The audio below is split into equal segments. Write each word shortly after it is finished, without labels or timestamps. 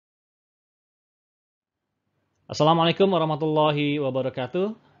Assalamualaikum warahmatullahi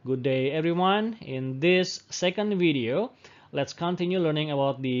wabarakatuh. Good day everyone. In this second video, let's continue learning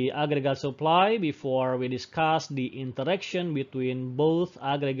about the aggregate supply before we discuss the interaction between both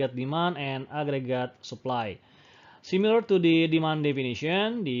aggregate demand and aggregate supply. Similar to the demand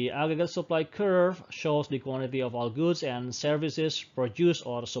definition, the aggregate supply curve shows the quantity of all goods and services produced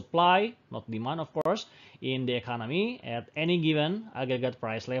or supplied, not demand of course, in the economy at any given aggregate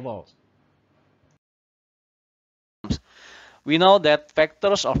price levels. We know that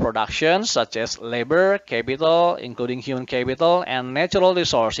factors of production such as labor, capital, including human capital, and natural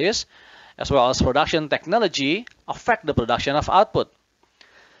resources, as well as production technology, affect the production of output.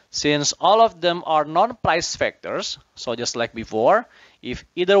 Since all of them are non-price factors, so just like before, if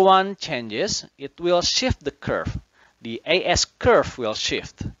either one changes, it will shift the curve. The AS curve will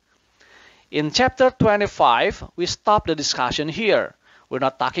shift. In chapter 25, we stop the discussion here. We're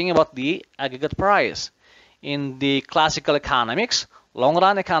not talking about the aggregate price. In the classical economics,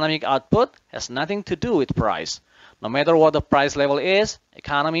 long-run economic output has nothing to do with price. No matter what the price level is,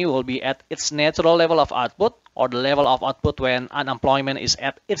 economy will be at its natural level of output or the level of output when unemployment is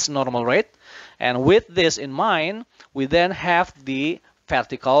at its normal rate. And with this in mind, we then have the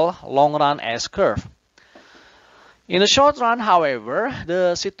vertical long-run S curve. In the short run, however,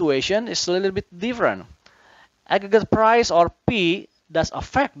 the situation is a little bit different. Aggregate price or P does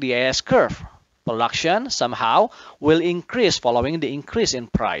affect the S curve. Production somehow will increase following the increase in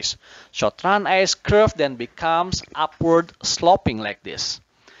price. Short-run AS curve then becomes upward sloping like this.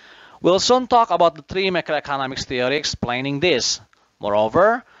 We'll soon talk about the three macroeconomics theory explaining this.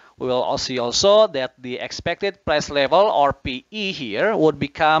 Moreover, we will see also that the expected price level or PE here would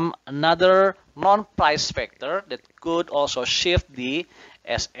become another non-price factor that could also shift the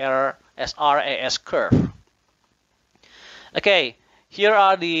SRAS curve. Okay. Here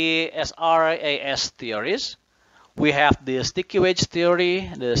are the SRAS theories. We have the sticky wage theory,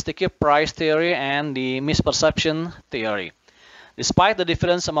 the sticky price theory, and the misperception theory. Despite the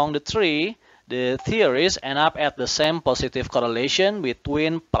difference among the three, the theories end up at the same positive correlation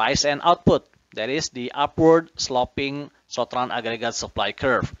between price and output. That is the upward sloping short-run aggregate supply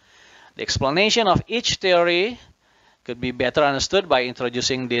curve. The explanation of each theory could be better understood by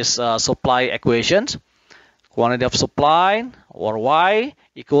introducing these supply equations. Quantity of supply, or Y,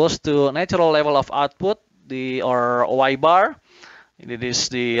 equals to natural level of output, or Y bar. It is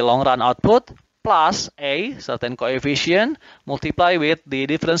the long-run output, plus A, certain coefficient, multiply with the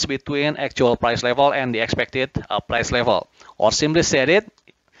difference between actual price level and the expected price level. Or simply said it,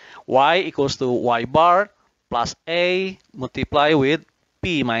 Y equals to Y bar plus A multiply with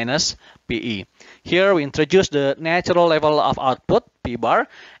P minus PE. Here we introduce the natural level of output, P bar,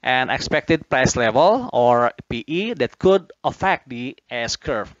 and expected price level, or PE, that could affect the S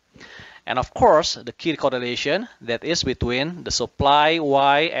curve. And of course, the key correlation that is between the supply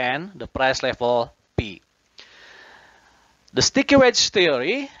Y and the price level P. The sticky wage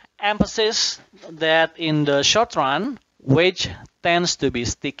theory emphasizes that in the short run, wage tends to be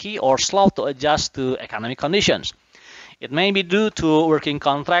sticky or slow to adjust to economic conditions. It may be due to working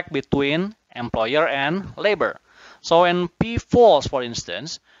contract between employer and labor. So when P falls, for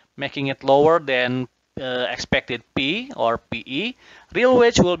instance, making it lower than expected P or PE, real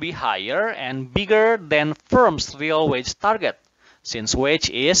wage will be higher and bigger than firm's real wage target, since wage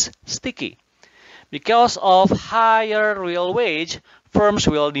is sticky. Because of higher real wage, firms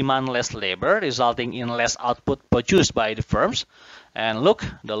will demand less labor, resulting in less output produced by the firms. And look,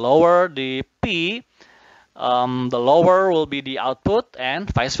 the lower the P, the lower will be the output,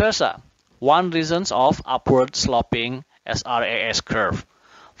 and vice versa. One reason of upward sloping SRAS curve.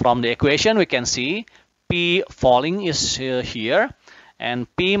 From the equation, we can see P falling is here, and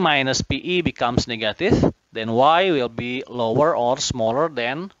P minus PE becomes negative. Then Y will be lower or smaller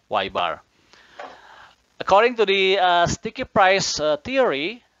than Y bar. According to the sticky price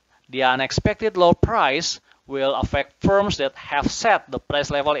theory, the unexpected low price will affect firms that have set the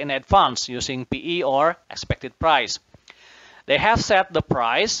price level in advance using PE or expected price. They have set the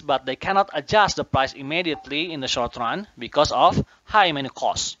price, but they cannot adjust the price immediately in the short run because of high manu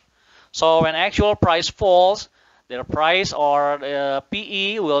costs. So when actual price falls, their price or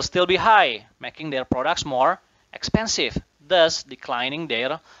PE will still be high, making their products more expensive, thus declining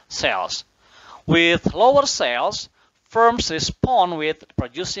their sales. With lower sales, firms respond with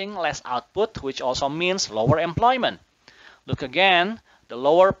producing less output, which also means lower employment. Look again, the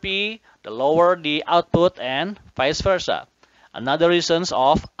lower P, the lower the output, and vice versa. Another reason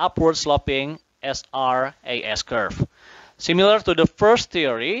of upward sloping SRAS curve. Similar to the first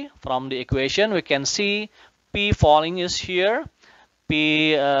theory, from the equation we can see P falling is here,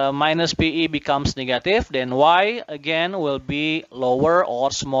 P minus PE becomes negative, then Y again will be lower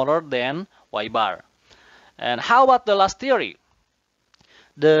or smaller than Y bar. And how about the last theory?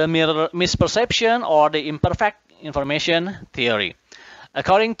 The misperception or the imperfect information theory.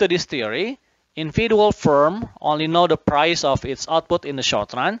 According to this theory, individual firm only know the price of its output in the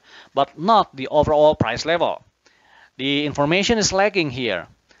short run, but not the overall price level. The information is lacking here.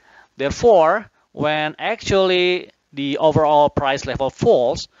 Therefore, when actually the overall price level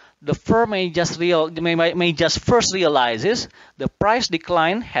falls, the firm may just first realizes the price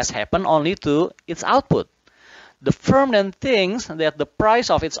decline has happened only to its output. The firm then thinks that the price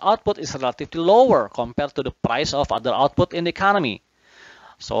of its output is relatively lower compared to the price of other output in the economy.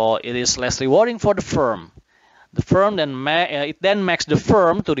 So it is less rewarding for the firm. The firm then makes the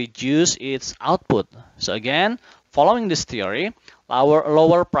firm to reduce its output. So again, following this theory, our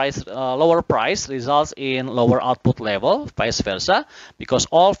lower price results in lower output level, vice versa, because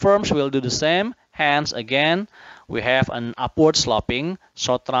all firms will do the same. Hence, again, we have an upward sloping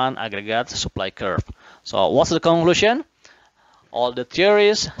short-run aggregate supply curve. So what's the conclusion? All the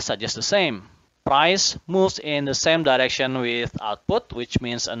theories suggest the same. Price moves in the same direction with output, which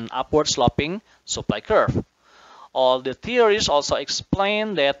means an upward sloping supply curve. All the theories also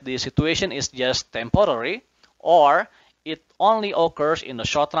explain that the situation is just temporary, or it only occurs in the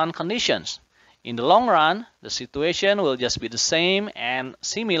short-run conditions. In the long run, the situation will just be the same and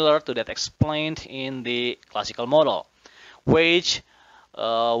similar to that explained in the classical model. Wage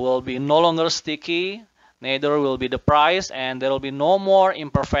will be no longer sticky, neither will be the price, and there will be no more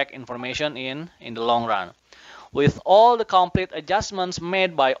imperfect information in the long run. With all the complete adjustments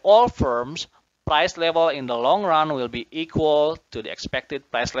made by all firms, price level in the long run will be equal to the expected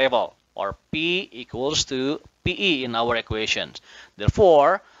price level, or P equals to PE in our equations.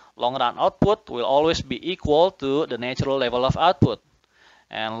 Therefore, long-run output will always be equal to the natural level of output.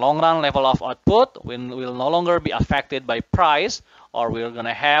 And long-run level of output will no longer be affected by price, or we're going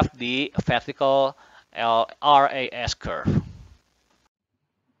to have the vertical RAS curve.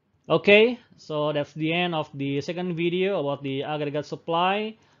 Okay, so that's the end of the second video about the aggregate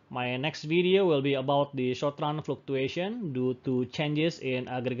supply. My next video will be about the short-run fluctuation due to changes in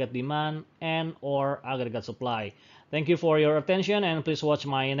aggregate demand and or aggregate supply. Thank you for your attention, and please watch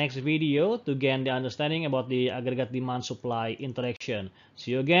my next video to gain the understanding about the aggregate demand supply interaction.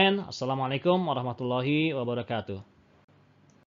 See you again. Assalamualaikum warahmatullahi wabarakatuh.